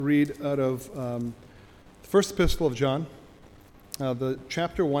read out of the first epistle of John, the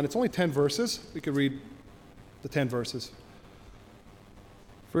chapter 1. It's only 10 verses. We could read the 10 verses.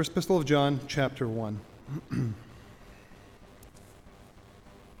 First epistle of John, chapter 1.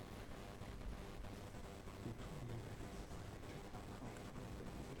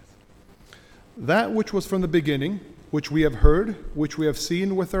 That which was from the beginning, which we have heard, which we have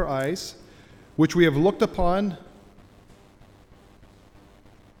seen with our eyes, which we have looked upon,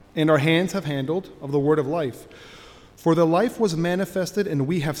 and our hands have handled, of the word of life. For the life was manifested, and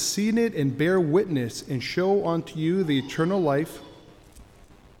we have seen it, and bear witness, and show unto you the eternal life,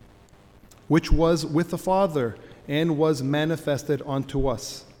 which was with the Father, and was manifested unto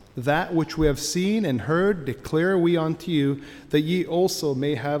us. That which we have seen and heard declare we unto you, that ye also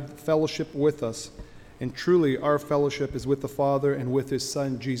may have fellowship with us. And truly our fellowship is with the Father and with his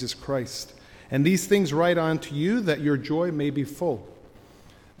Son, Jesus Christ. And these things write unto you, that your joy may be full.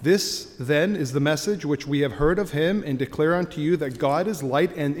 This, then, is the message which we have heard of him, and declare unto you, that God is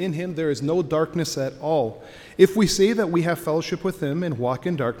light, and in him there is no darkness at all. If we say that we have fellowship with him and walk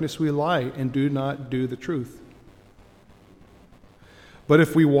in darkness, we lie and do not do the truth. But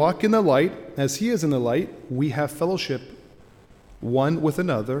if we walk in the light, as he is in the light, we have fellowship one with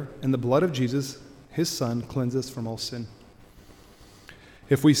another, and the blood of Jesus, his Son, cleanses from all sin.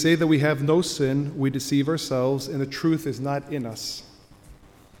 If we say that we have no sin, we deceive ourselves, and the truth is not in us.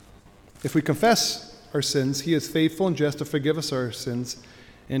 If we confess our sins, he is faithful and just to forgive us our sins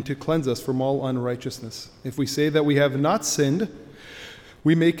and to cleanse us from all unrighteousness. If we say that we have not sinned,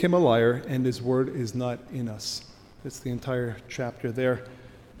 we make him a liar, and his word is not in us. It's the entire chapter there.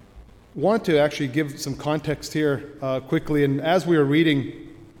 I want to actually give some context here quickly, and as we were reading,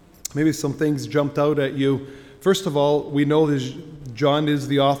 maybe some things jumped out at you. First of all, we know that John is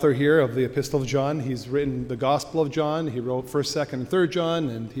the author here of the Epistle of John. He's written the Gospel of John. He wrote 1st, 2nd, and 3rd John,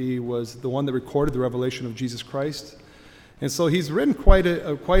 and he was the one that recorded the revelation of Jesus Christ. And so he's written quite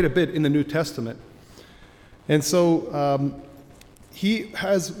a bit in the New Testament. And so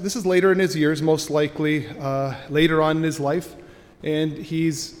this is later in his years, most likely, later on in his life, and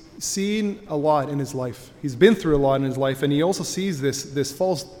he's seen a lot in his life. He's been through a lot in his life, and he also sees this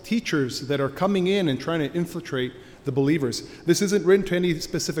false teachers that are coming in and trying to infiltrate the believers. This isn't written to any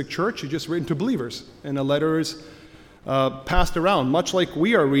specific church, it's just written to believers, and a letter is passed around, much like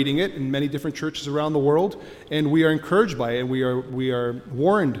we are reading it in many different churches around the world, and we are encouraged by it, and we are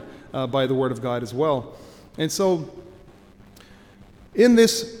warned by the Word of God as well. And so, in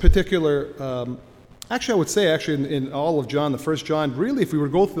this particular, I would say in all of John, the 1st John, really, if we were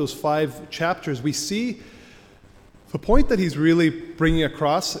to go through those 5 chapters, we see the point that he's really bringing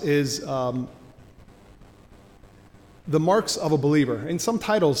across is the marks of a believer. And some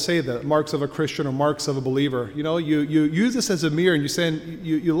titles say that, marks of a Christian or marks of a believer. You know, you use this as a mirror, and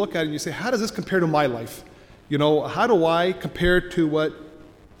you look at it and you say, how does this compare to my life? You know, how do I compare to what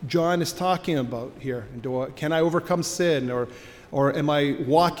John is talking about here? And can I overcome sin, or am I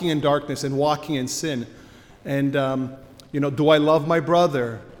walking in darkness and walking in sin? And, do I love my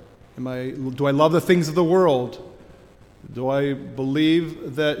brother? Do I love the things of the world? Do I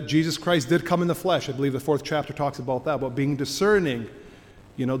believe that Jesus Christ did come in the flesh? I believe the 4th chapter talks about that, about being discerning.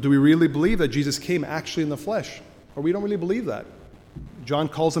 Do we really believe that Jesus came actually in the flesh? Or we don't really believe that? John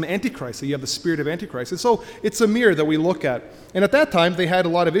calls him Antichrist, so you have the spirit of Antichrist. And so it's a mirror that we look at. And at that time, they had a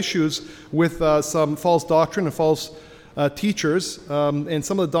lot of issues with some false doctrine and false teachers, and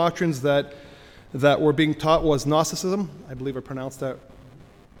some of the doctrines that were being taught was Gnosticism. I believe I pronounced that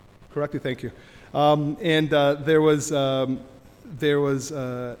correctly. Thank you. And there was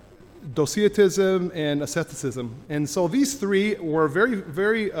Docetism and asceticism, and so these three were very,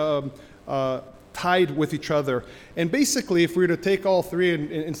 very tied with each other. And basically, if we were to take all three and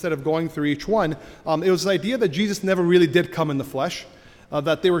instead of going through each one, it was the idea that Jesus never really did come in the flesh,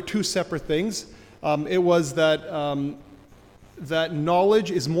 that they were two separate things. It was that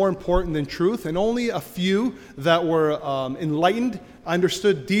knowledge is more important than truth, and only a few that were enlightened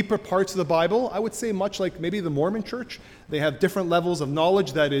understood deeper parts of the Bible. I would say much like maybe the Mormon church. They have different levels of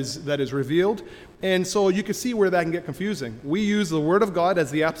knowledge that is revealed. And so you can see where that can get confusing. We use the Word of God as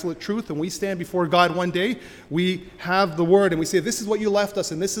the absolute truth, and we stand before God one day. We have the Word, and we say, this is what you left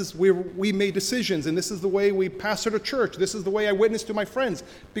us, and this is where we made decisions, and this is the way we pastored a church. This is the way I witnessed to my friends,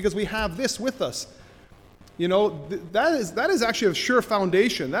 because we have this with us. That is actually a sure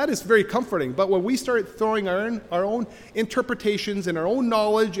foundation. That is very comforting. But when we start throwing our own interpretations and our own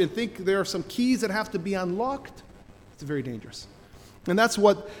knowledge and think there are some keys that have to be unlocked, it's very dangerous. And that's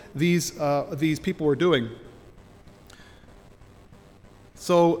what these people were doing.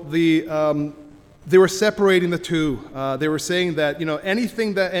 So they were separating the two. They were saying that,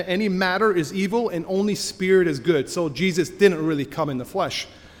 any matter is evil and only spirit is good. So Jesus didn't really come in the flesh.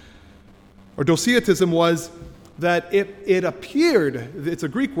 Or doceatism was that it appeared, it's a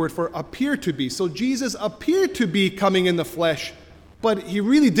Greek word for appear to be. So Jesus appeared to be coming in the flesh, but he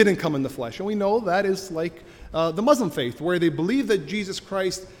really didn't come in the flesh. And we know that is like the Muslim faith, where they believe that Jesus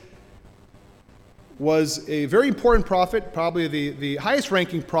Christ was a very important prophet, probably the highest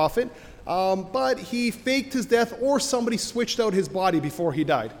ranking prophet, but he faked his death, or somebody switched out his body before he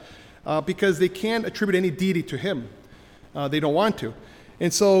died, because they can't attribute any deity to him. They don't want to.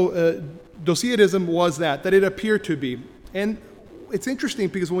 And so doceatism was that it appeared to be. And it's interesting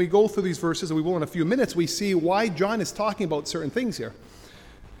because when we go through these verses, and we will in a few minutes, we see why John is talking about certain things here.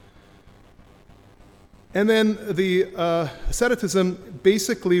 And then the asceticism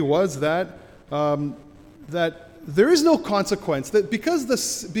basically was that there is no consequence, that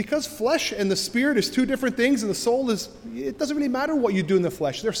because flesh and the spirit is two different things, and the soul it doesn't really matter what you do in the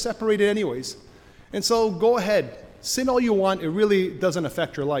flesh. They're separated anyways. And so go ahead, sin all you want. It really doesn't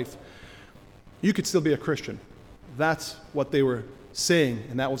affect your life. You could still be a Christian. That's what they were saying,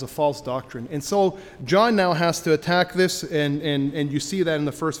 and that was a false doctrine. And so John now has to attack this, and you see that in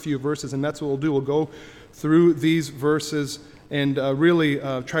the first few verses, and that's what we'll do. We'll go through these verses and really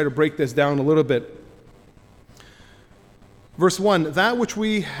try to break this down a little bit. Verse 1, that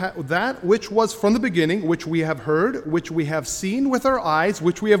which was from the beginning, which we have heard, which we have seen with our eyes,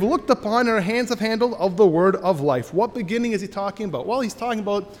 which we have looked upon, and our hands have handled, of the word of life. What beginning is he talking about? Well, he's talking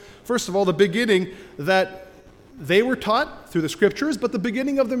about, first of all, the beginning that they were taught through the scriptures, but the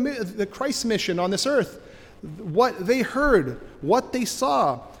beginning of the Christ's mission on this earth. What they heard, what they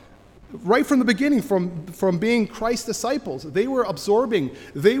saw, right from the beginning, from being Christ's disciples. They were absorbing,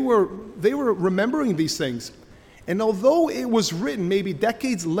 they were remembering these things. And although it was written maybe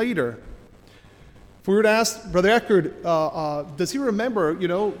decades later, if we were to ask Brother Eckerd, does he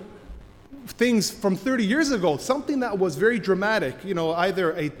remember, things from 30 years ago, something that was very dramatic,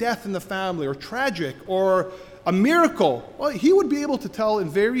 either a death in the family or tragic or a miracle, well, he would be able to tell in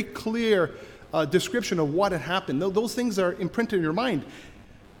very clear description of what had happened. Those things are imprinted in your mind.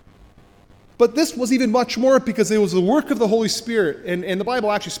 But this was even much more, because it was the work of the Holy Spirit. And the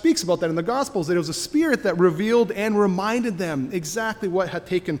Bible actually speaks about that in the Gospels, that it was the Spirit that revealed and reminded them exactly what had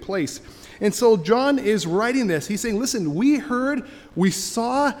taken place. And so John is writing this. He's saying, listen, we heard, we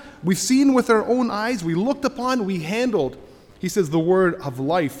saw, we've seen with our own eyes, we looked upon, we handled. He says the word of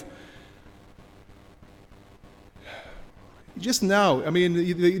life. Just now,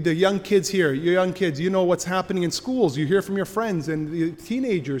 the young kids here, you young kids, you know what's happening in schools. You hear from your friends and the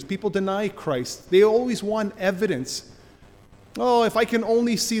teenagers. People deny Christ. They always want evidence. Oh, if I can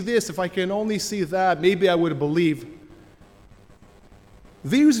only see this, if I can only see that, maybe I would believe.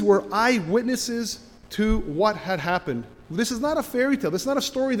 These were eyewitnesses to what had happened. This is not a fairy tale. This is not a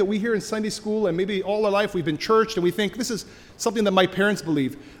story that we hear in Sunday school, and maybe all our life we've been churched and we think this is something that my parents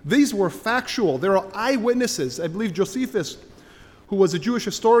believe. These were factual. There are eyewitnesses. I believe Josephus, who was a Jewish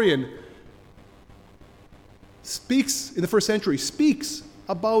historian, speaks in the first century, speaks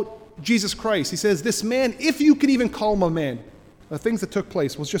about Jesus Christ. He says, this man, if you can even call him a man, the things that took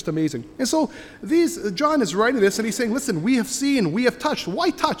place was just amazing. And so John is writing this, and he's saying, listen, we have seen, we have touched. Why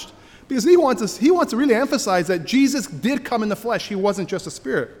touched? Because he wants to really emphasize that Jesus did come in the flesh. He wasn't just a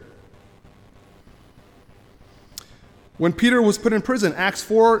spirit. When Peter was put in prison, Acts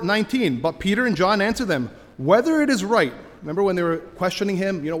 4:19, but Peter and John answered them, whether it is right. Remember when they were questioning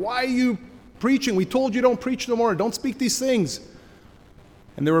him, why are you preaching? We told you don't preach no more. Don't speak these things.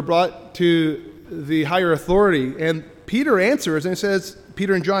 And they were brought to the higher authority. And Peter answers, and it says,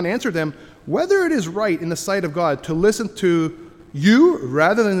 Peter and John answered them, whether it is right in the sight of God to listen to you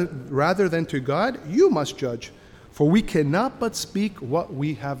rather than to God, you must judge. For we cannot but speak what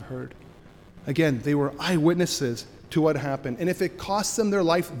we have heard. Again, they were eyewitnesses to what happened. And if it cost them their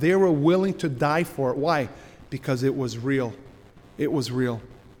life, they were willing to die for it. Why? Because it was real. It was real.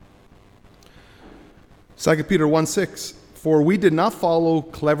 2 Peter 1:6, for we did not follow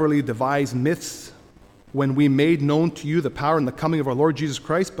cleverly devised myths when we made known to you the power and the coming of our Lord Jesus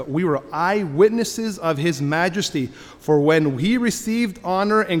Christ, but we were eyewitnesses of his majesty. For when he received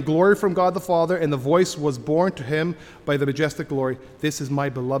honor and glory from God the Father, and the voice was borne to him by the majestic glory, this is my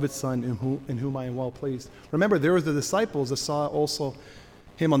beloved Son in whom I am well pleased. Remember, there was the disciples that saw also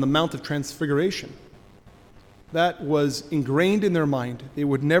him on the Mount of Transfiguration. That was ingrained in their mind. They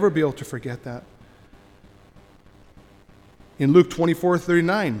would never be able to forget that. In Luke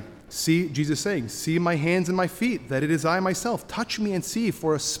 24:39, see, Jesus saying, see my hands and my feet, that it is I myself. Touch me and see,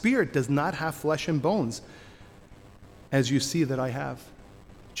 for a spirit does not have flesh and bones, as you see that I have.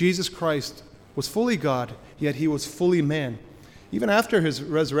 Jesus Christ was fully God, yet he was fully man. Even after his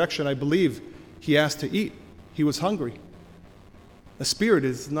resurrection, I believe he asked to eat. He was hungry. A spirit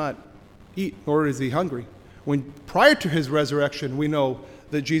is not eat, nor is he hungry. When prior to his resurrection, we know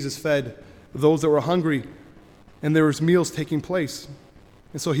that Jesus fed those that were hungry, and there was meals taking place.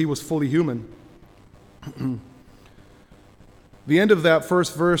 And so he was fully human. The end of that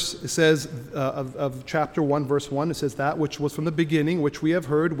first verse says, of chapter 1, verse 1, it says, that which was from the beginning, which we have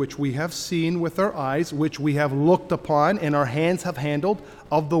heard, which we have seen with our eyes, which we have looked upon, and our hands have handled,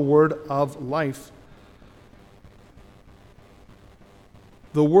 of the word of life.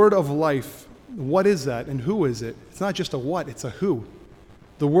 The word of life, what is that and who is it? It's not just a what, it's a who.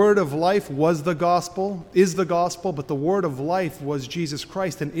 The word of life was the gospel, is the gospel, but the word of life was Jesus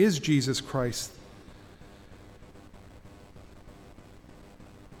Christ and is Jesus Christ.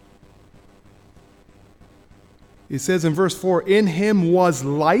 It says in verse 4, in him was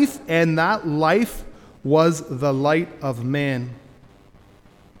life, and that life was the light of man.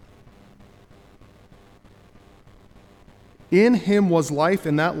 In him was life,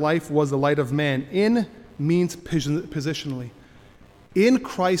 and that life was the light of man. In means positionally. In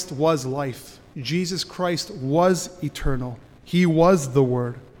Christ was life. Jesus Christ was eternal. He was the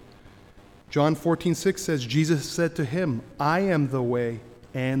Word. John 14:6 says, Jesus said to him, I am the way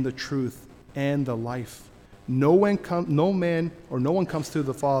and the truth and the life. No one comes to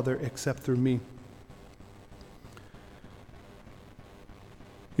the Father except through me.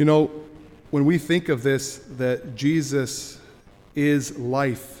 You know, when we think of this, that Jesus is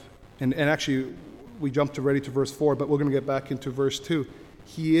life, and actually we jumped already to verse 4, but we're going to get back into verse 2.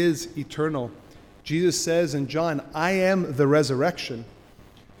 He is eternal. Jesus says in John, I am the resurrection.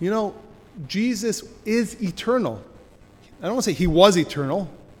 You know, Jesus is eternal. I don't want to say he was eternal,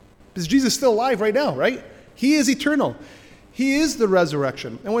 because Jesus is still alive right now, right? He is eternal. He is the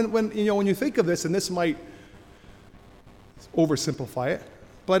resurrection. And when you think of this, and this might oversimplify it,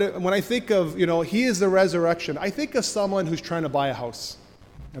 but when I think of, he is the resurrection, I think of someone who's trying to buy a house.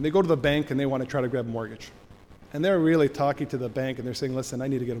 And they go to the bank and they want to try to grab a mortgage. And they're really talking to the bank and they're saying, listen, I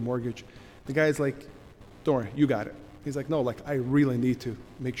need to get a mortgage. The guy's like, don't worry, you got it. He's like, no, I really need to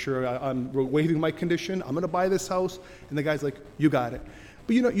make sure I'm waiving my condition. I'm going to buy this house. And the guy's like, you got it.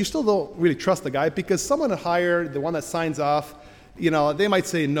 But you still don't really trust the guy, because someone hired, the one that signs off, they might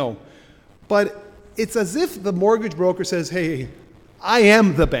say no. But it's as if the mortgage broker says, hey, I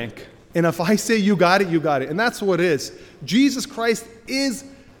am the bank. And if I say you got it, you got it. And that's what it is. Jesus Christ is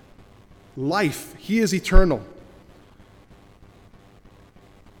life. He is eternal.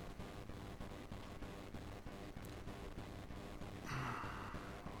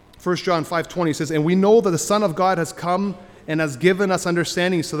 First John 5:20 says, and we know that the Son of God has come and has given us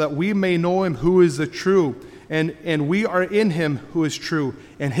understanding so that we may know him who is the true. And we are in him who is true.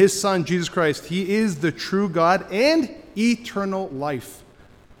 And his Son, Jesus Christ, he is the true God and eternal life.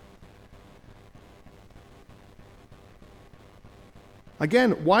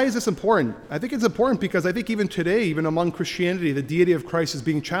 Again, why is this important? I think it's important because I think even today, even among Christianity, the deity of Christ is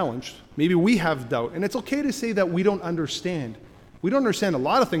being challenged. Maybe we have doubt. And it's okay to say that we don't understand. We don't understand a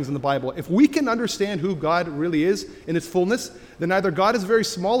lot of things in the Bible. If we can understand who God really is in its fullness, then either God is very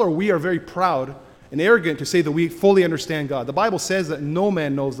small or we are very proud and arrogant to say that we fully understand God. The Bible says that no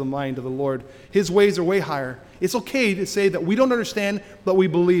man knows the mind of the Lord. His ways are way higher. It's okay to say that we don't understand, but we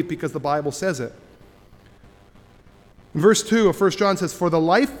believe because the Bible says it. Verse 2 of 1 John says, For the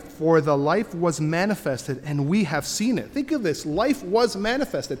life was manifested, and we have seen it. Think of this. Life was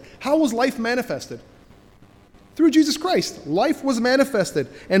manifested. How was life manifested? Through Jesus Christ. Life was manifested,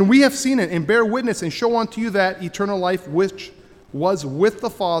 and we have seen it, and bear witness, and show unto you that eternal life which was with the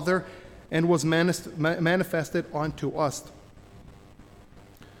Father and was manifested unto us.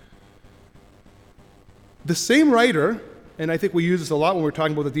 The same writer, and I think we use this a lot when we're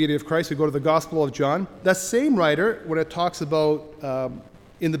talking about the deity of Christ. We go to the Gospel of John. That same writer, when it talks about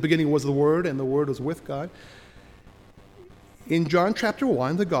in the beginning was the Word, and the Word was with God. In John chapter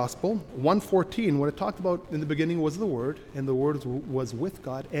 1, the Gospel, 1:14, when it talked about in the beginning was the Word, and the Word was with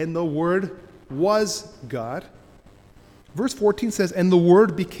God, and the Word was God. Verse 14 says, and the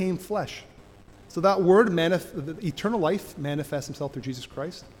Word became flesh. So that Word, the eternal life, manifests himself through Jesus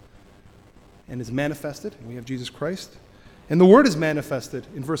Christ, and is manifested, and we have Jesus Christ. And the Word is manifested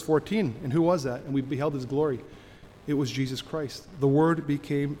in verse 14. And who was that? And we beheld his glory. It was Jesus Christ. The Word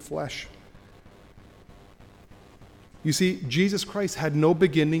became flesh. You see, Jesus Christ had no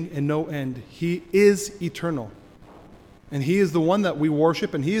beginning and no end. He is eternal. And he is the one that we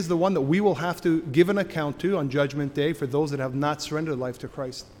worship, and he is the one that we will have to give an account to on Judgment Day for those that have not surrendered life to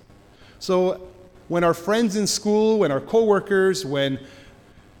Christ. So when our friends in school, when our coworkers, when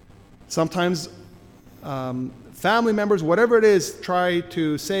Sometimes family members, whatever it is, try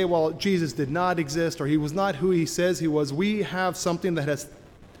to say, well, Jesus did not exist or he was not who he says he was. We have something that has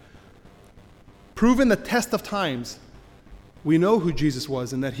proven the test of times. We know who Jesus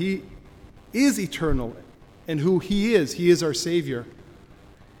was and that he is eternal and who he is. He is our Savior.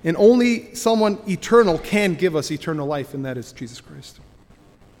 And only someone eternal can give us eternal life, and that is Jesus Christ.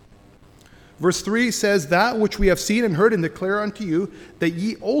 Verse 3 says, that which we have seen and heard and declare unto you, that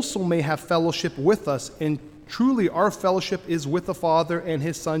ye also may have fellowship with us. And truly our fellowship is with the Father and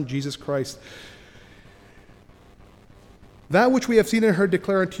his Son, Jesus Christ. That which we have seen and heard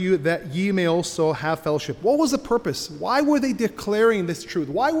declare unto you, that ye may also have fellowship. What was the purpose? Why were they declaring this truth?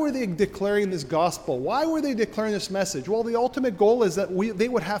 Why were they declaring this gospel? Why were they declaring this message? Well, the ultimate goal is that they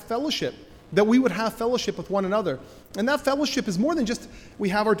would have fellowship, that we would have fellowship with one another. And that fellowship is more than just we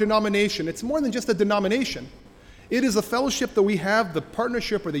have our denomination. It's more than just a denomination. It is a fellowship that we have, the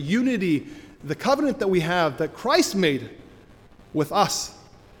partnership or the unity, the covenant that we have, that Christ made with us.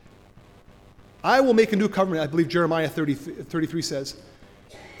 I will make a new covenant, I believe Jeremiah 33 says.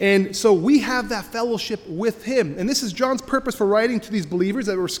 And so we have that fellowship with him. And this is John's purpose for writing to these believers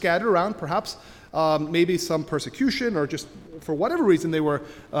that were scattered around, perhaps maybe some persecution or just for whatever reason they were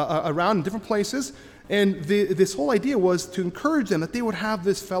around in different places. And this whole idea was to encourage them that they would have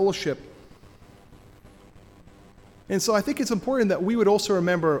this fellowship. And so I think it's important that we would also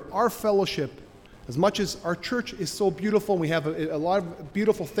remember our fellowship. As much as our church is so beautiful and we have a lot of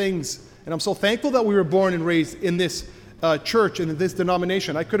beautiful things, and I'm so thankful that we were born and raised in this church and in this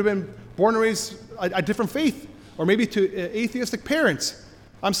denomination. I could have been born and raised a different faith, or maybe to atheistic parents.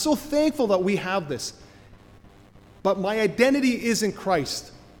 I'm so thankful that we have this. But my identity is in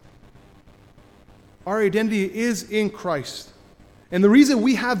Christ. Our identity is in Christ. And the reason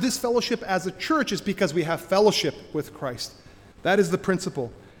we have this fellowship as a church is because we have fellowship with Christ. That is the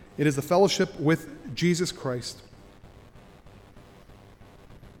principle. It is the fellowship with Jesus Christ.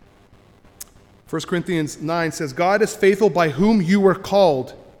 1 Corinthians 9 says, God is faithful, by whom you were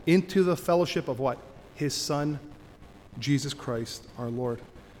called into the fellowship of what? His Son, Jesus Christ, our Lord.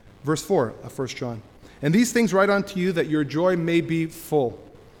 Verse 4 of 1 John. And these things write unto you, that your joy may be full.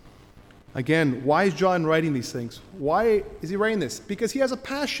 Again, why is John writing these things? Why is he writing this? Because he has a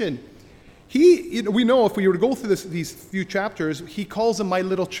passion. We know if we were to go through these few chapters, he calls them my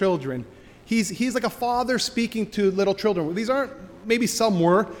little children. He's like a father speaking to little children. These aren't, maybe some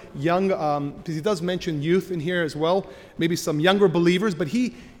were young, because he does mention youth in here as well. Maybe some younger believers, but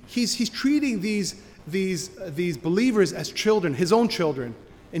he's treating these believers as children, his own children.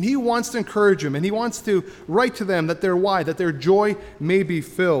 And he wants to encourage them, and he wants to write to them that their joy may be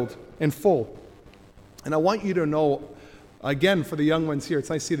filled and full. And I want you to know, again, for the young ones here,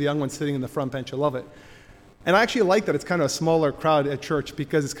 it's nice to see the young ones sitting in the front bench. I love it. And I actually like that it's kind of a smaller crowd at church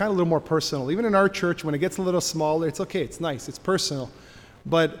because it's kind of a little more personal. Even in our church, when it gets a little smaller, it's okay, it's nice, it's personal.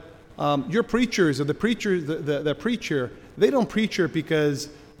 But your preachers or the preacher, they don't preach here because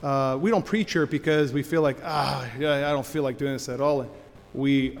we don't preach here because we feel like, I don't feel like doing this at all.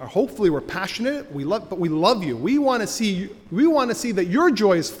 Hopefully we're passionate, but we love you. We want to see that your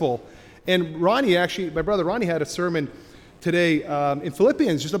joy is full. And my brother Ronnie had a sermon today in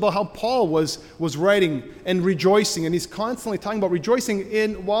Philippians just about how Paul was writing and rejoicing, and he's constantly talking about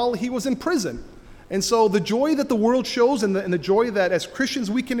rejoicing while he was in prison. And so the joy that the world shows and the joy that as Christians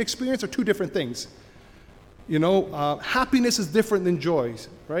we can experience are two different things. Happiness is different than joy,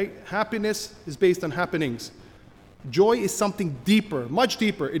 right? Happiness is based on happenings. Joy is something deeper, much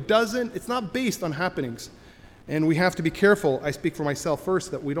deeper. It's not based on happenings. And we have to be careful, I speak for myself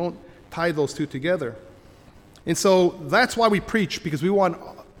first, that we don't tie those two together. And so that's why we preach, because we want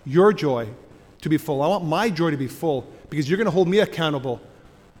your joy to be full. I want my joy to be full, because you're going to hold me accountable.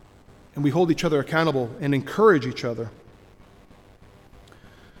 And we hold each other accountable and encourage each other.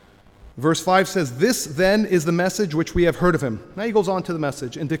 Verse 5 says, this then is the message which we have heard of him. Now he goes on to the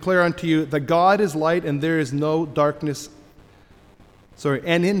message, and declare unto you that God is light and there is no darkness.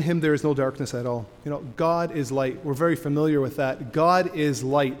 And in him there is no darkness at all. God is light. We're very familiar with that. God is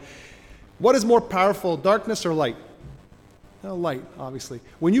light. What is more powerful, darkness or light? Light, obviously.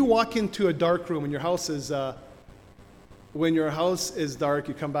 When you walk into a dark room and your house is dark,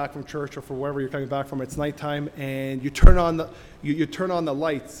 you come back from church or from wherever you're coming back from, it's nighttime, and you turn on the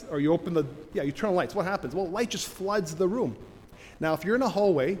lights, or you turn on lights. What happens? Well, light just floods the room. Now, if you're in a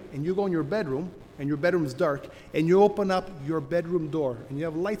hallway and you go in your bedroom and your bedroom is dark, and you open up your bedroom door and you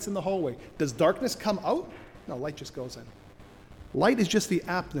have lights in the hallway, does darkness come out? No, light just goes in. Light is just the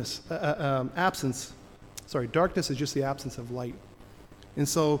absence. Darkness is just the absence of light. And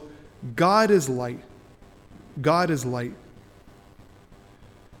so, God is light. God is light.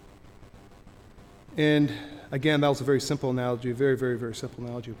 And again, that was a very simple analogy, very, very, very simple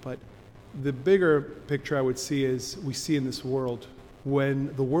analogy. But the bigger picture I would see is we see in this world,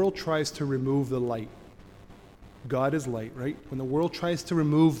 when the world tries to remove the light, God is light, right? When the world tries to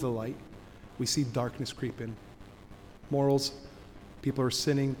remove the light, we see darkness creep in. Morals, people are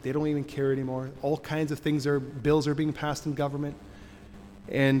sinning, they don't even care anymore. All kinds of things, bills are being passed in government.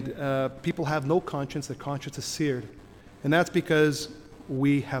 And people have no conscience, their conscience is seared. And that's because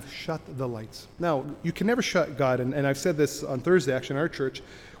we have shut the lights. Now, you can never shut God, and I've said this on Thursday, actually, in our church.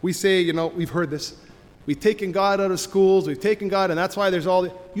 We say, we've heard this, we've taken God out of schools, we've taken God, and that's why there's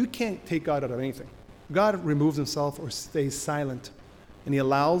you can't take God out of anything. God removes himself or stays silent, and he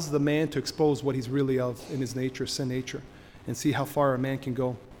allows the man to expose what he's really of in his nature, sin nature, and see how far a man can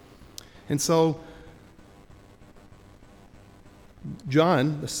go. And so,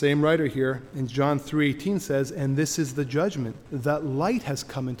 John, the same writer here, in John 3:18 says, and this is the judgment, that light has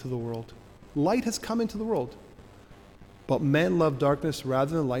come into the world. Light has come into the world. But men love darkness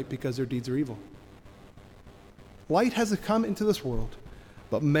rather than light because their deeds are evil. Light has come into this world,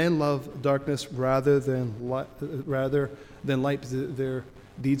 but men love darkness rather than light because their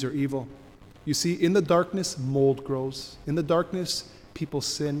deeds are evil. You see, in the darkness, mold grows. In the darkness, people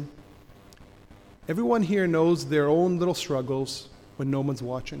sin. Everyone here knows their own little struggles when no one's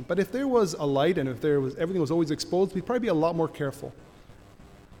watching. But if there was a light and if everything was always exposed, we'd probably be a lot more careful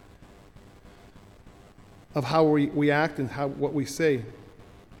of how we act and what we say.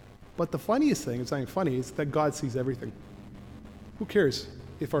 But the funniest thing, it's not even funny, is that God sees everything. Who cares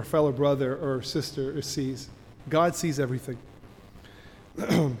if our fellow brother or sister sees? God sees everything.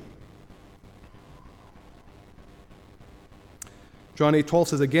 John 8:12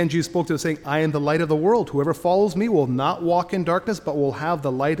 says, again, Jesus spoke to them saying, I am the light of the world. Whoever follows me will not walk in darkness, but will have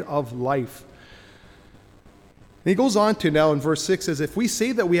the light of life. And he goes on to now in verse 6 says, if we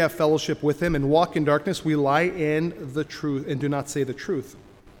say that we have fellowship with him and walk in darkness, we lie in the truth and do not say the truth.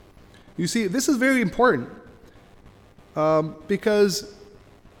 You see, this is very important because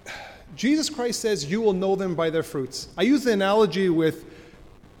Jesus Christ says you will know them by their fruits. I use the analogy with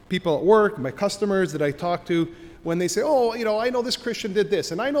people at work, my customers that I talk to, when they say, I know this Christian did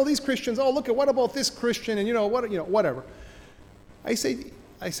this, and I know these Christians, what about this Christian, and whatever. I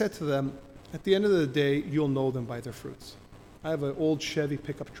said to them, at the end of the day, you'll know them by their fruits. I have an old Chevy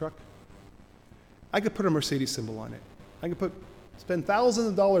pickup truck. I could put a Mercedes symbol on it. I could spend thousands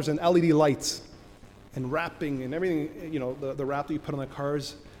of dollars in LED lights and wrapping and everything, the wrap that you put on the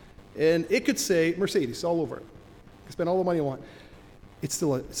cars, and it could say Mercedes all over it. You can spend all the money you want. It's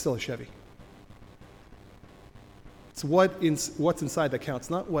still a Chevy. It's what's inside that counts,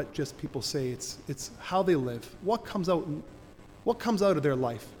 not what just people say. It's how they live. What comes out of their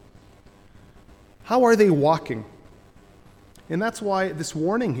life? How are they walking? And that's why this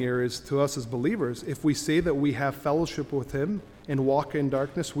warning here is to us as believers. If we say that we have fellowship with him and walk in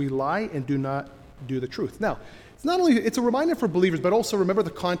darkness, we lie and do not do the truth. Now, it's a reminder for believers, but also remember the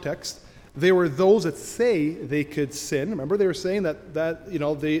context. There were those that say they could sin. Remember, they were saying that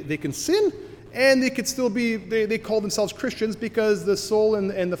they can sin and they could still be, they call themselves Christians because the soul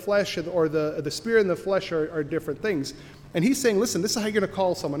and the flesh, or the spirit and the flesh are different things. And he's saying, listen, this is how you're going to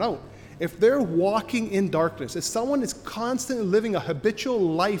call someone out. If they're walking in darkness, if someone is constantly living a habitual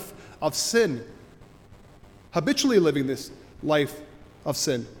life of sin, habitually living this life of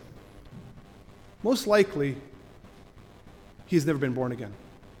sin, most likely he's never been born again.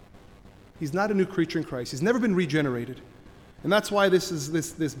 He's not a new creature in Christ. He's never been regenerated. And that's why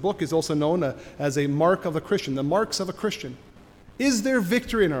this book is also known as a mark of a Christian, the marks of a Christian. Is there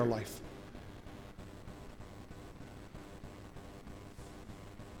victory in our life?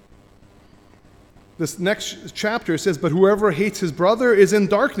 This next chapter says, but whoever hates his brother is in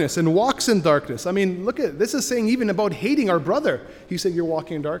darkness and walks in darkness. I mean, look at this is saying even about hating our brother. He said you're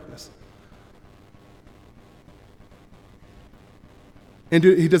walking in darkness. And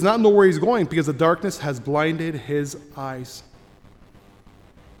he does not know where he's going because the darkness has blinded his eyes.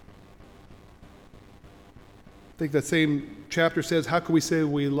 I think that same chapter says, how can we say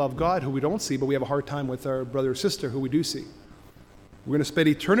we love God who we don't see, but we have a hard time with our brother or sister who we do see? We're going to spend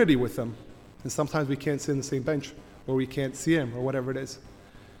eternity with them. And sometimes we can't sit in the same bench, or we can't see him, or whatever it is.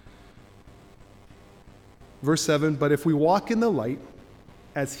 Verse 7, but if we walk in the light,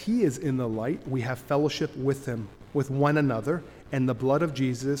 as he is in the light, we have fellowship with him, with one another, and the blood of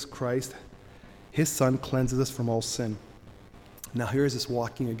Jesus Christ, his Son, cleanses us from all sin. Now here's this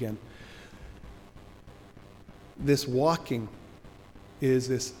walking again. This walking is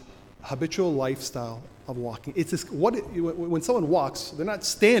this habitual lifestyle of walking. It's this, when someone walks, they're not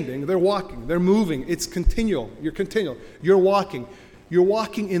standing, they're walking, they're moving. It's continual. You're continual. You're walking. You're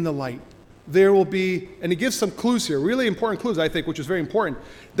walking in the light. there will be, and he gives some clues here, really important clues, I think, which is very important.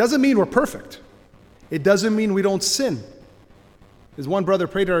 Doesn't mean we're perfect. It doesn't mean we don't sin. As one brother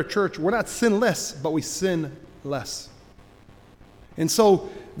prayed at our church, we're not sinless, but we sin less. And so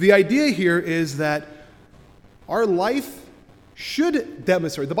the idea here is that our life should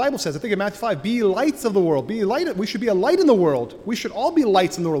demonstrate. The Bible says, I think in Matthew 5, be lights of the world. We should be a light in the world. We should all be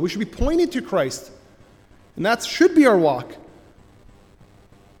lights in the world. We should be pointing to Christ. And that should be our walk.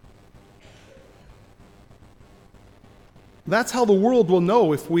 That's how the world will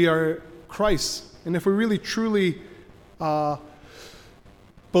know if we are Christ and if we really truly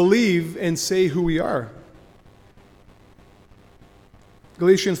believe and say who we are.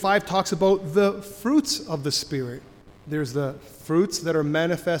 Galatians 5 talks about the fruits of the Spirit. There's the fruits that are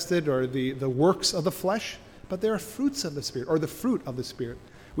manifested, or the works of the flesh, but there are fruits of the Spirit, or the fruit of the Spirit.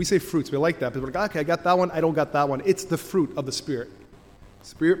 We say fruits, we like that, but we're like, okay, I got that one, I don't got that one. It's the fruit of the Spirit.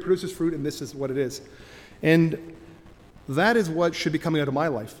 Spirit produces fruit, and this is what it is. And that is what should be coming out of my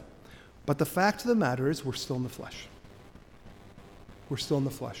life. But the fact of the matter is, we're still in the flesh. We're still in the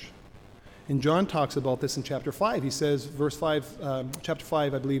flesh. And John talks about this in chapter 5. He says, chapter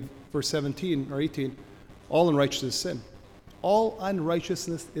 5, I believe, verse 17 or 18, all unrighteousness is sin. All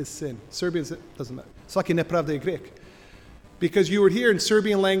unrighteousness is sin. Serbian, doesn't matter. Svaki nepravda je greh. Because you would hear in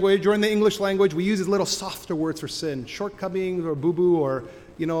Serbian language or in the English language, we use these little softer words for sin. Shortcomings or boo-boo or,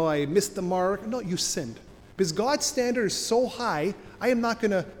 I missed the mark. No, you sinned. Because God's standard is so high, I am not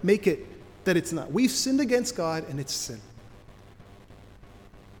going to make it that it's not. We've sinned against God, and it's sin.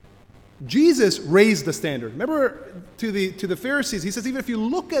 Jesus raised the standard. Remember to the Pharisees, he says, even if you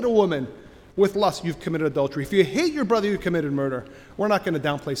look at a woman with lust, you've committed adultery. If you hate your brother, you've committed murder. We're not going to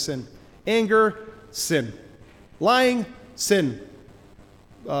downplay sin. Anger, sin. Lying, sin.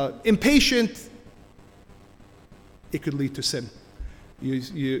 Impatient, it could lead to sin.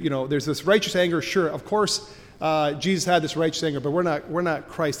 There's this righteous anger. Sure, of course, Jesus had this righteous anger, but we're not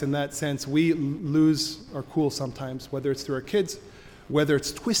Christ in that sense. We lose our cool sometimes, whether it's through our kids, whether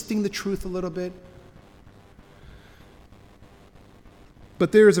it's twisting the truth a little bit.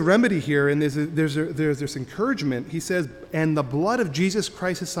 But there is a remedy here, and there's this encouragement. He says, and the blood of Jesus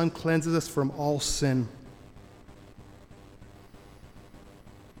Christ, his Son, cleanses us from all sin.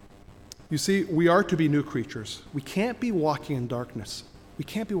 You see, we are to be new creatures. We can't be walking in darkness. We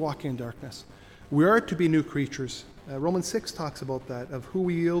can't be walking in darkness. We are to be new creatures. Romans 6 talks about that, of who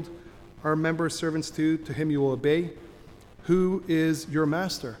we yield our members, servants to him you will obey. Who is your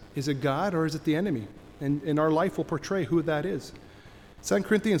master? Is it God or is it the enemy? And our life will portray who that is. 2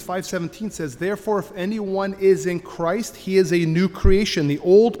 Corinthians 5:17 says, therefore, if anyone is in Christ, he is a new creation. The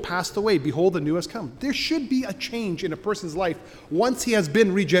old passed away. Behold, the new has come. There should be a change in a person's life once he has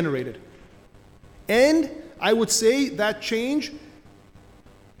been regenerated. And I would say that change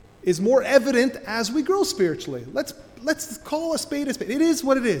is more evident as we grow spiritually. Let's call a spade a spade. It is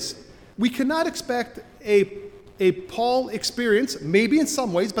what it is. We cannot expect a Paul experience, maybe in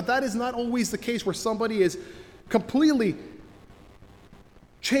some ways, but that is not always the case where somebody is completely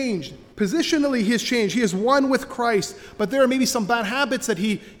changed. Positionally, he has changed. He is one with Christ, but there are maybe some bad habits that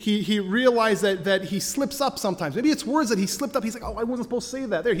he realized that he slips up sometimes. Maybe it's words that he slipped up. He's like, I wasn't supposed to say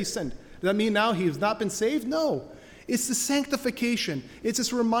that. There, he sinned. Does that mean now he's not been saved? No. It's the sanctification. It's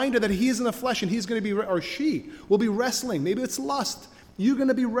this reminder that he is in the flesh and he's going to be, or she will be wrestling. Maybe it's lust. You're going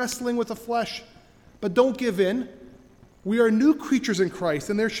to be wrestling with the flesh. But don't give in. We are new creatures in Christ,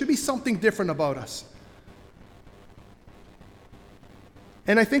 and there should be something different about us.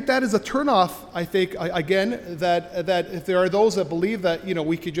 And I think that is a turnoff, I think, again, that if there are those that believe that,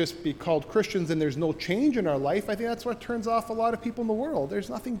 we could just be called Christians and there's no change in our life, I think that's what turns off a lot of people in the world. There's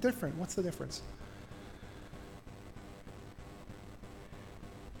nothing different. What's the difference?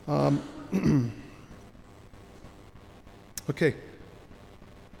 Okay.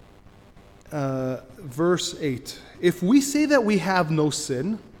 Verse 8. If we say that we have no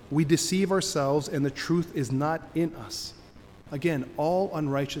sin, we deceive ourselves and the truth is not in us. Again, all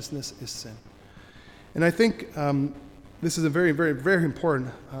unrighteousness is sin. And I think this is a very, very, very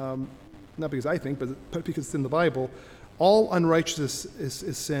important, not because I think, but because it's in the Bible. All unrighteousness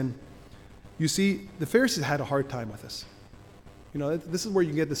is sin. You see, the Pharisees had a hard time with this. This is where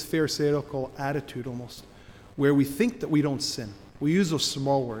you get this Pharisaical attitude almost, where we think that we don't sin. We use those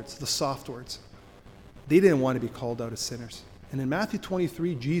small words, the soft words. They didn't want to be called out as sinners. And in Matthew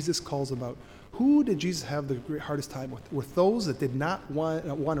 23, Jesus calls them out. Who did Jesus have the hardest time with? With those that did not want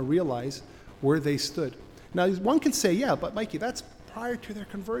to realize where they stood. Now, one can say, yeah, but Mikey, that's prior to their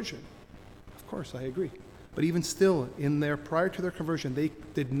conversion. Of course, I agree. But even still, prior to their conversion, they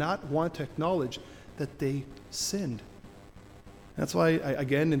did not want to acknowledge that they sinned. That's why,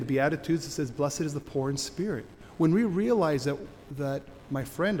 again, in the Beatitudes, it says, blessed is the poor in spirit. When we realize that, my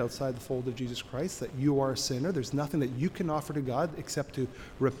friend, outside the fold of Jesus Christ, that you are a sinner, there's nothing that you can offer to God except to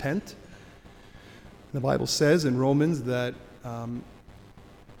repent. The Bible says in Romans that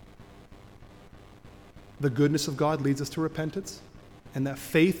the goodness of God leads us to repentance, and that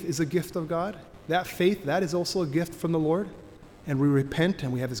faith is a gift of God. That faith, that is also a gift from the Lord. And we repent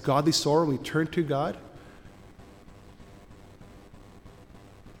and we have this godly sorrow and we turn to God.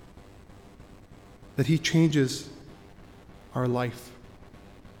 That He changes our life.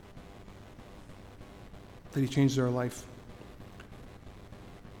 That He changes our life.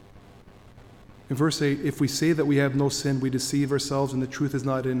 In verse 8, if we say that we have no sin, we deceive ourselves and the truth is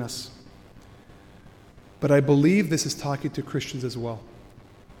not in us. But I believe this is talking to Christians as well.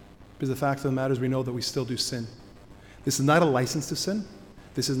 Because the fact of the matter is we know that we still do sin. This is not a license to sin.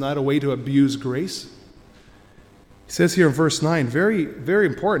 This is not a way to abuse grace. It says here in verse 9, very, very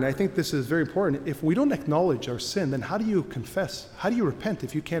important. I think this is very important. If we don't acknowledge our sin, then how do you confess? How do you repent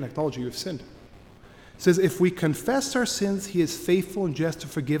if you can't acknowledge you have sinned? It says, if we confess our sins, He is faithful and just to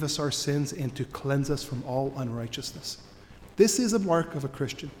forgive us our sins and to cleanse us from all unrighteousness. This is a mark of a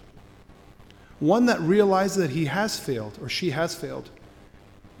Christian. One that realizes that he has failed or she has failed.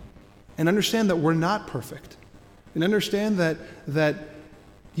 And understand that we're not perfect. And understand that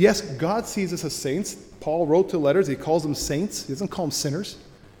yes, God sees us as saints. Paul wrote to letters, he calls them saints. He doesn't call them sinners.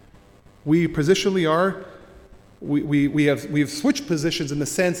 We positionally are, we've switched positions in the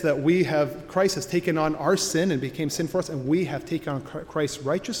sense that Christ has taken on our sin and became sin for us, and we have taken on Christ's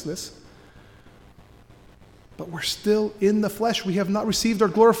righteousness. But we're still in the flesh. We have not received our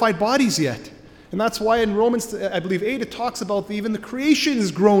glorified bodies yet. And that's why in Romans, I believe 8, it talks about even the creation is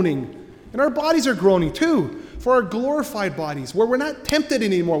groaning. And our bodies are groaning too, for our glorified bodies, where we're not tempted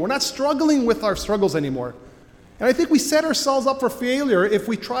anymore. We're not struggling with our struggles anymore. And I think we set ourselves up for failure if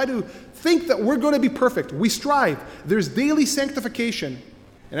we try to think that we're going to be perfect. We strive. There's daily sanctification.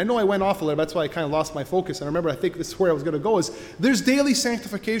 And I know I went off a little, that's why I kind of lost my focus. And I remember, I think this is where I was going to go, is there's daily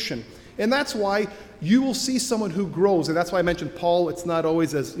sanctification. And that's why you will see someone who grows. And that's why I mentioned Paul. It's not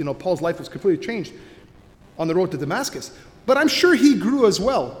always as, Paul's life was completely changed on the road to Damascus. But I'm sure he grew as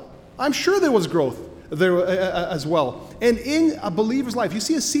well. I'm sure there was growth there as well. And in a believer's life, you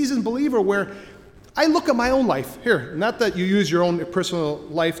see a seasoned believer where I look at my own life here. Not that you use your own personal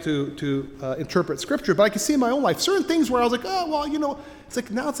life to interpret Scripture, but I can see in my own life certain things where I was like, oh, well, it's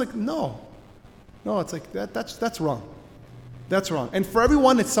like, now it's like, no, it's like, that's wrong. That's wrong. And for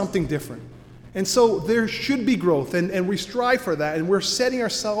everyone, it's something different. And so there should be growth, and we strive for that, and we're setting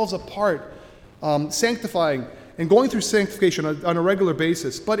ourselves apart, sanctifying, and going through sanctification on a regular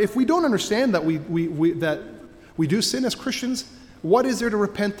basis. But if we don't understand that we do sin as Christians, what is there to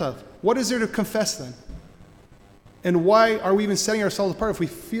repent of? What is there to confess then? And why are we even setting ourselves apart if we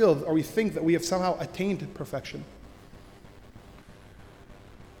feel or we think that we have somehow attained perfection?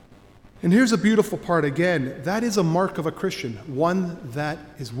 And here's a beautiful part again. That is a mark of a Christian, one that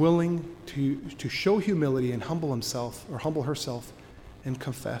is willing to show humility and humble himself or humble herself and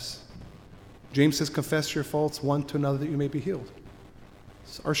confess. James says, confess your faults one to another that you may be healed.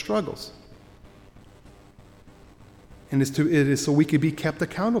 It's our struggles. And it is so we can be kept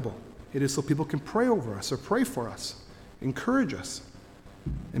accountable. It is so people can pray over us or pray for us, encourage us.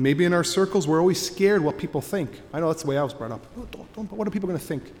 And maybe in our circles, we're always scared what people think. I know that's the way I was brought up. Oh, don't, what are people going to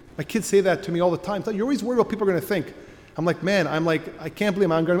think? My kids say that to me all the time. You're always worried what people are going to think. I'm like, man, I can't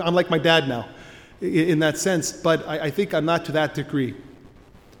believe I'm like my dad now in that sense. But I think I'm not to that degree.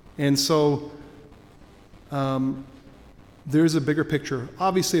 And so there's a bigger picture.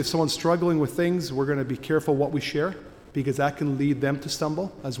 Obviously, if someone's struggling with things, we're going to be careful what we share, because that can lead them to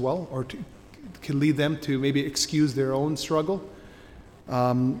stumble as well, or can lead them to maybe excuse their own struggle.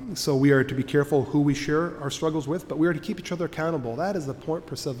 So we are to be careful who we share our struggles with, but we are to keep each other accountable. That is the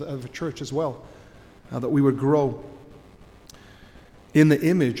purpose of a church as well, that we would grow in the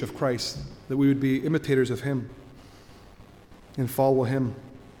image of Christ, that we would be imitators of Him and follow Him.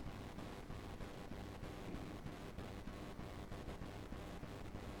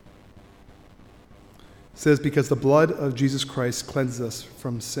 It says, because the blood of Jesus Christ cleanses us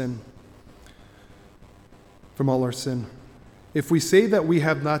from sin, from all our sin. If we say that we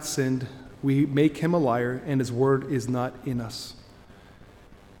have not sinned, we make Him a liar, and His word is not in us.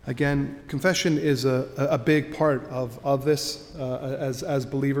 Again, confession is a big part of this as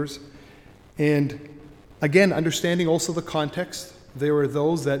believers. And again, understanding also the context. There were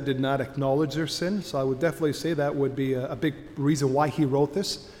those that did not acknowledge their sin, so I would definitely say that would be a big reason why he wrote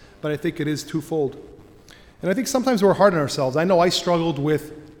this, but I think it is twofold. And I think sometimes we're hard on ourselves. I know I struggled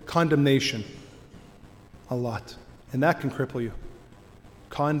with condemnation a lot. And that can cripple you.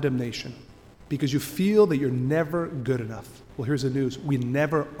 condemnation, because you feel that you're never good enough. Well, here's the news. We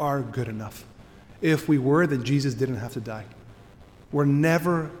never are good enough. If we were, then Jesus didn't have to die. We're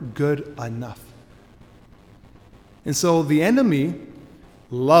never good enough. And so the enemy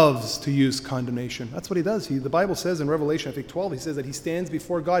loves to use condemnation. That's what he does. The Bible says in Revelation, I think 12, he says that he stands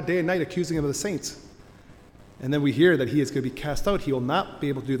before God day and night accusing him of the saints. And then we hear that he is going to be cast out. He will not be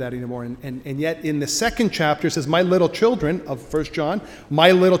able to do that anymore. And yet in the second chapter, it says, my little children, of 1 John, my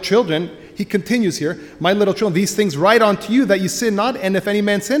little children, he continues here, my little children, these things write unto you that you sin not, and if any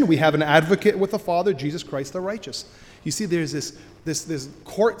man sin, we have an advocate with the Father, Jesus Christ the righteous. You see, there's this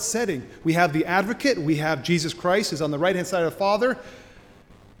court setting. We have the advocate, we have Jesus Christ, who's on the right-hand side of the Father,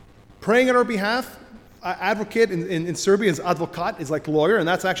 praying on our behalf. Advocate in Serbian is advokat, is like lawyer, and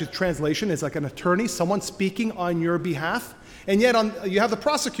that's actually translation. It's like an attorney, someone speaking on your behalf. And yet you have the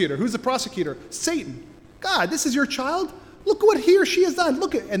prosecutor. Who's the prosecutor? Satan. God, this is your child? Look what he or she has done.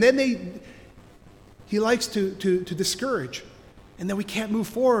 Look at, and then he likes to discourage. And then we can't move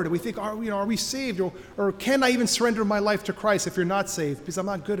forward. And we think, are we saved? Or can I even surrender my life to Christ if you're not saved? Because I'm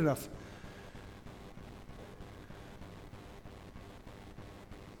not good enough.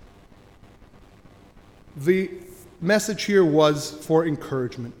 The message here was for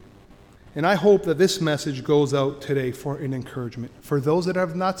encouragement. And I hope that this message goes out today for an encouragement. For those that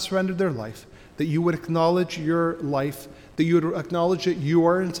have not surrendered their life, that you would acknowledge your life, that you would acknowledge that you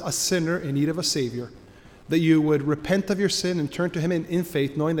are a sinner in need of a Savior, that you would repent of your sin and turn to Him in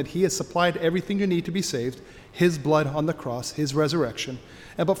faith, knowing that He has supplied everything you need to be saved, His blood on the cross, His resurrection.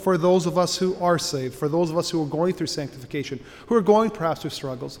 But for those of us who are saved, for those of us who are going through sanctification, who are going perhaps through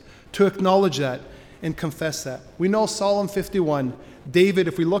struggles, to acknowledge that and confess that. We know Psalm 51, David,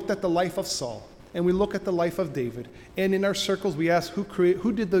 if we looked at the life of Saul and we look at the life of David, and in our circles we ask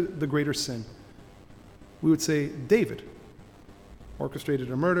who did the greater sin? We would say David.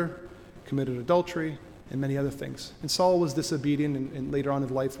 Orchestrated a murder, committed adultery, and many other things. And Saul was disobedient and later on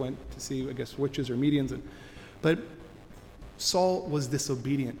in life went to see, I guess, witches or mediums. But Saul was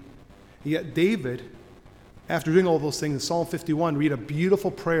disobedient. Yet David, after doing all those things, in Psalm 51, read a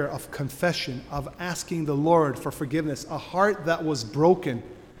beautiful prayer of confession, of asking the Lord for forgiveness, a heart that was broken.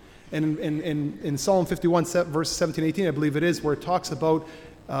 And in Psalm 51, verse 17, 18, I believe it is, where it talks about,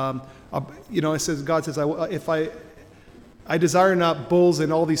 it says, God says, if I desire not bulls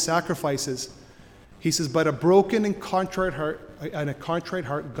and all these sacrifices. He says, but a broken and contrite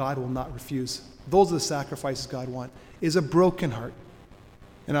heart, God will not refuse. Those are the sacrifices God wants, is a broken heart.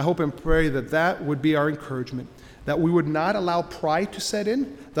 And I hope and pray that would be our encouragement, that we would not allow pride to set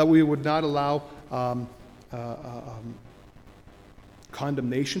in, that we would not allow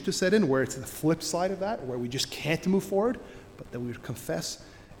condemnation to set in, where it's the flip side of that, where we just can't move forward, but that we would confess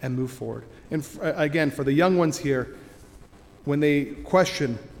and move forward. And again, for the young ones here, when they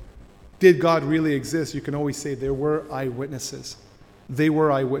question, did God really exist? You can always say there were eyewitnesses. They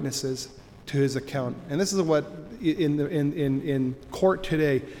were eyewitnesses to His account. And this is what, in court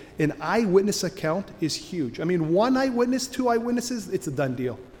today, an eyewitness account is huge. I mean, one eyewitness, two eyewitnesses, it's a done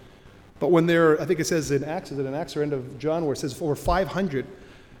deal. But when I think it says in Acts, is it in Acts or end of John, where it says over 500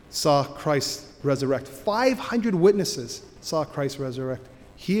 saw Christ resurrect. 500 witnesses saw Christ resurrect.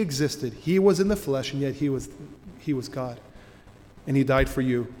 He existed. He was in the flesh, and yet He was God. And He died for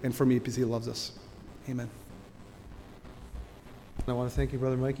you and for me because He loves us. Amen. I want to thank you,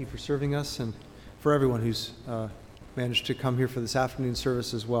 Brother Mikey, for serving us, and for everyone who's managed to come here for this afternoon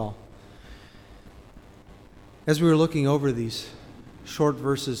service as well. As we were looking over these short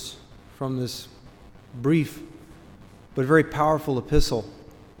verses from this brief but very powerful epistle,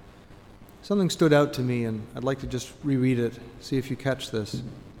 something stood out to me, and I'd like to just reread it, see if you catch this.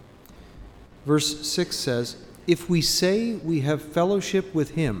 Verse 6 says, if we say we have fellowship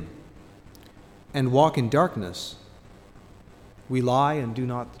with Him and walk in darkness, we lie and do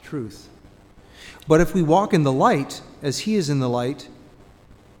not the truth. But if we walk in the light, as He is in the light,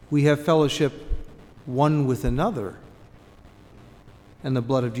 we have fellowship one with another, and the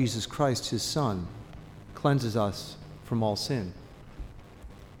blood of Jesus Christ, His Son, cleanses us from all sin.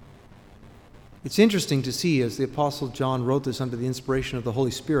 It's interesting to see, as the Apostle John wrote this under the inspiration of the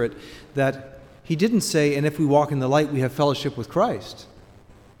Holy Spirit, that he didn't say, and if we walk in the light, we have fellowship with Christ.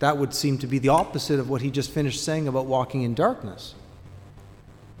 That would seem to be the opposite of what he just finished saying about walking in darkness.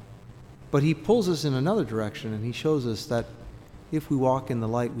 But he pulls us in another direction, and he shows us that if we walk in the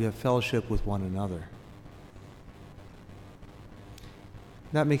light, we have fellowship with one another.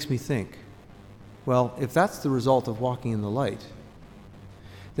 That makes me think, well, if that's the result of walking in the light,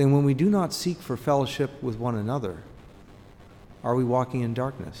 then when we do not seek for fellowship with one another, are we walking in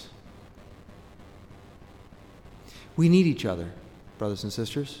darkness? We need each other. brothers and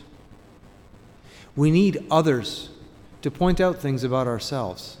sisters. We need others to point out things about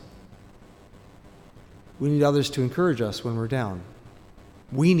ourselves. We need others to encourage us when we're down.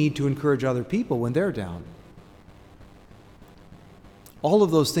 We need to encourage other people when they're down. All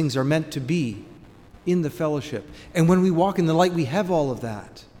of those things are meant to be in the fellowship. And when we walk in the light, we have all of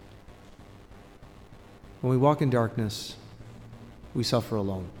that. When we walk in darkness, we suffer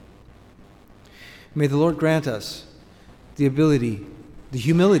alone. May the Lord grant us the ability, the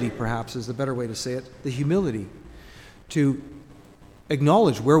humility perhaps is the better way to say it, the humility to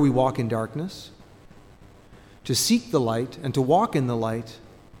acknowledge where we walk in darkness, to seek the light and to walk in the light,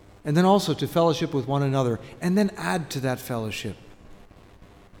 and then also to fellowship with one another, and then add to that fellowship.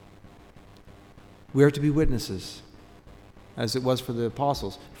 We are to be witnesses, as it was for the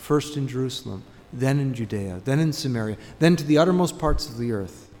apostles, first in Jerusalem, then in Judea, then in Samaria, then to the uttermost parts of the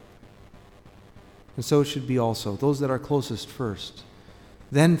earth. And so it should be also, those that are closest first.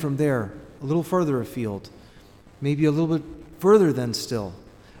 Then from there, a little further afield, maybe a little bit further than still,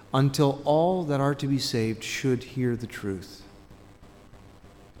 until all that are to be saved should hear the truth.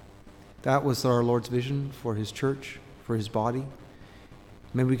 That was our Lord's vision for his church, for his body.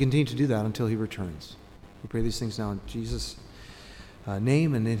 May we continue to do that until he returns. We pray these things now in Jesus'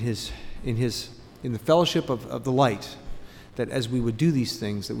 name and in the fellowship of the light, that as we would do these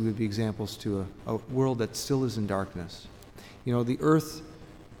things, that we would be examples to a world that still is in darkness. You know, the earth,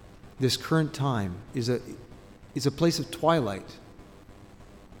 this current time, is a place of twilight,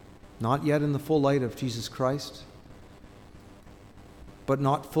 not yet in the full light of Jesus Christ, but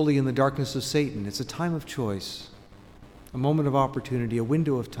not fully in the darkness of Satan. It's a time of choice, a moment of opportunity, a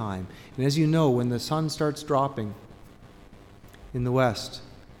window of time. And as you know, when the sun starts dropping in the west,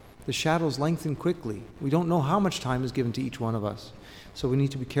 the shadows lengthen quickly. We don't know how much time is given to each one of us. So we need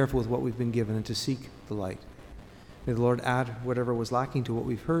to be careful with what we've been given and to seek the light. May the Lord add whatever was lacking to what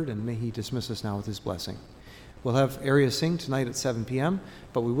we've heard, and may he dismiss us now with his blessing. We'll have area sing tonight at 7 p.m.,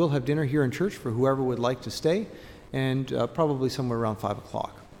 but we will have dinner here in church for whoever would like to stay, and probably somewhere around 5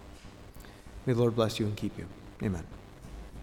 o'clock. May the Lord bless you and keep you. Amen.